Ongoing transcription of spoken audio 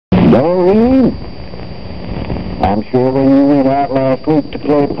Doreen, I'm sure when you went out last week to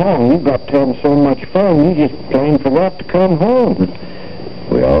play Pong, you got to having so much fun you just plain forgot to come home.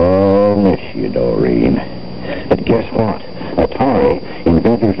 We all miss you, Doreen. But guess what? Atari,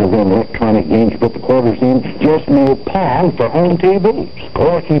 inventors of them electronic games you put the quarters in, just made Pong for home TVs.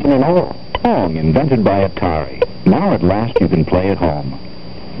 Scorekeeping and all. Pong, invented by Atari. Now at last you can play at home.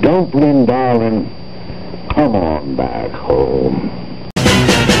 Don't, Lynn, darling. Come on back home.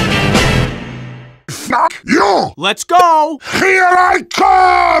 Fuck you! Let's go! Here I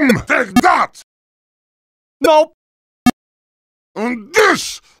come! Take that! Nope. And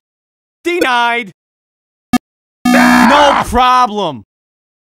this! Denied. No problem.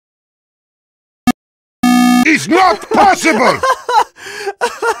 It's not possible!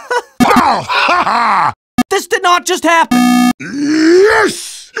 Pow! Ha ha! This did not just happen.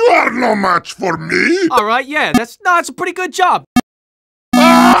 Yes! You are no match for me! All right, yeah, that's a pretty good job.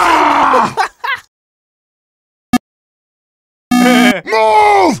 Ah!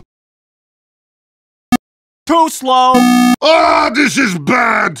 Move! Too slow. Ah, this is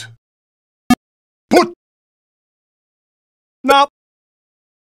bad! Put... Nope.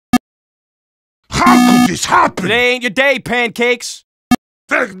 How could this happen? It ain't your day, pancakes.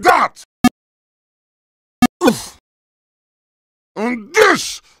 Take that! And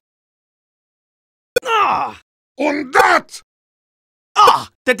this! Ah! And that! Ah!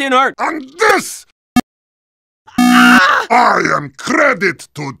 That didn't hurt. And this! Ah! I am credit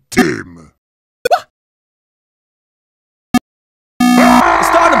to team. It's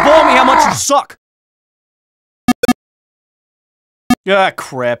starting to bore me how much you suck. Ah,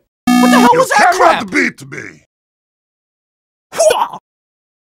 crap. What the hell was that crap? You cannot beat me.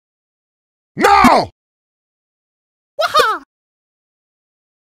 Now! Waha!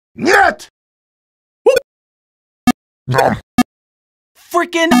 Yet! No.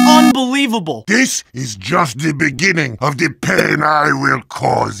 Freaking unbelievable. This is just the beginning of the pain I will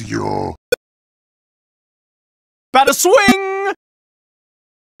cause you. Better swing!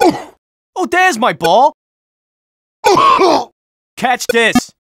 Oh. Oh, there's my ball. Oh. Catch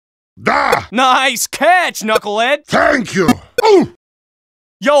this. Da! Nice catch, knucklehead. Thank you. Oh.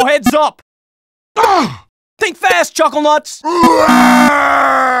 Yo, heads up. Ah. Think fast, chuckle nuts.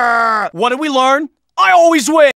 Ah. What did we learn? I always win.